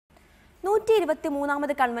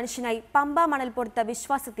123ാമത് കൺവെൻഷനായി പമ്പ മണൽപ്പുറത്ത്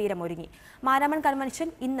വിശ്വാസതീരം ഒരുങ്ങി. മാരാമൺ കൺവെൻഷൻ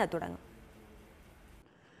ഇന്ന് തുടങ്ങും.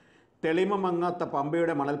 തെളിമങ്ങാത്ത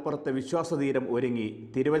പമ്പയുടെ മണൽപ്പുറത്ത് വിശ്വാസതീരം ഒരുങ്ങി.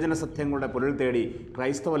 തിരുവചന സത്യങ്ങളുടെ പൊരുൾ തേടി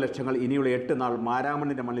ക്രൈസ്തവ ലക്ഷങ്ങൾ ഇനിയുള്ള 8 നാൾ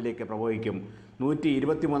മാരാമണ്ണിൻ്റെ മണ്ണിലേക്ക് പ്രവഹിക്കും.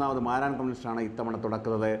 123ാമത് മാരാമൺ കൺവെൻഷനാണ് ഇത്തവണ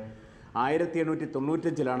തുടക്കുന്നത്.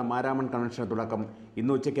 1895 മാരാമൺ കൺവെൻഷന് തുടക്കം.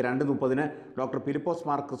 ഇന്ന് ഉച്ചയ്ക്ക് 2:30 ഡോക്ടർ ഫിലിപ്പോസ്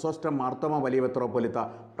മാർ ക്രിസോസ്റ്റം മാർത്തോമ വലിയ മെത്രാപ്പോലീത്ത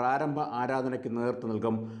പ്രാരംഭ ആരാധനയ്ക്ക് നേതൃത്വം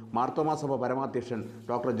നൽകും. മാർത്തോമ സഭ പരമാധ്യക്ഷൻ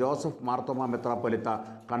ഡോക്ടർ ജോസഫ് മാർത്തോമ മെത്രാപ്പോലീത്ത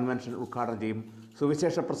കൺവെൻഷൻ ഉദ്ഘാടനം ചെയ്യും.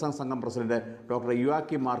 സുവിശേഷ പ്രസംഗ സംഘം പ്രസിഡന്റ് ഡോക്ടർ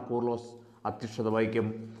യുവാക്കിം മാർ കൂർലോസ് അധ്യക്ഷത വഹിക്കും.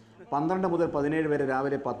 12 മുതൽ 17 വരെ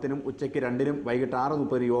രാവിലെ 10-നും ഉച്ചയ്ക്ക് 2-നും വൈകിട്ട്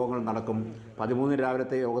 6:30 യോഗങ്ങൾ നടക്കും. 13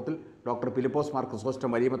 രാവിലത്തെ യോഗത്തിൽ ഡോക്ടർ ഫിലിപ്പോസ് മാർ ക്രിസോസ്റ്റം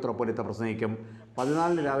വലിയ മെത്രാപ്പോലീത്ത പ്രസംഗിക്കും.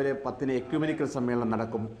 14 രാവിലെ 10-ന് എക്യുമെനിക്കൽ സമ്മേളനം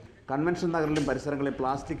നടക്കും. കൺവെൻഷൻ നഗറിലും പരിസരങ്ങളിലും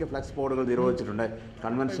പ്ലാസ്റ്റിക് ഫ്ലെക്സ് ബോർഡുകൾ നിരോധിച്ചിട്ടുണ്ട്.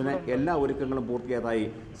 കൺവെൻഷന് എല്ലാ ഒരുക്കങ്ങളും പൂർത്തിയായതായി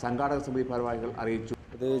സംഘാടക സമിതി ഭാരവാഹികൾ അറിയിച്ചു.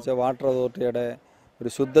 പ്രത്യേകിച്ച് വാട്ടർ അതോറിറ്റിയുടെ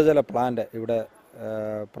ഒരു ശുദ്ധജല പ്ലാന്റ് ഇവിടെ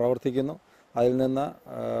പ്രവർത്തിക്കുന്നു. അതിൽ നിന്ന്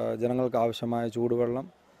ജനങ്ങൾക്ക് ആവശ്യമായ ചൂടുവെള്ളം,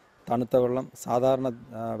 തണുത്ത വെള്ളം, സാധാരണ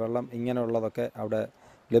വെള്ളം ഇങ്ങനെയുള്ളതൊക്കെ അവിടെ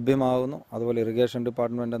ലഭ്യമാകുന്നു. അതുപോലെ ഇറിഗേഷൻ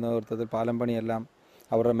ഡിപ്പാർട്ട്മെൻറ്റിൻ്റെ നേതൃത്വത്തിൽ പാലം പണിയെല്ലാം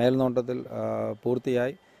അവരുടെ മേൽനോട്ടത്തിൽ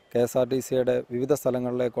പൂർത്തിയായി. KSRTCയുടെ വിവിധ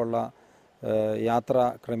സ്ഥലങ്ങളിലേക്കുള്ള യാത്രാ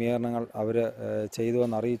ക്രമീകരണങ്ങൾ അവർ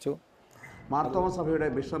ചെയ്തുവെന്ന് അറിയിച്ചു. മാർത്തോമ സഭയുടെ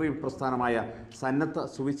മിഷണറി പ്രസ്ഥാനമായ സന്നദ്ധ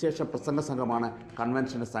സുവിശേഷ പ്രസംഗ സംഘമാണ്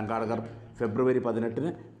കൺവെൻഷന് സംഘാടകർ. ഫെബ്രുവരി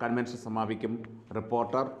 18-ന് കൺവെൻഷൻ സമാപിക്കും.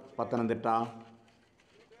 റിപ്പോർട്ടർ, പത്തനംതിട്ട.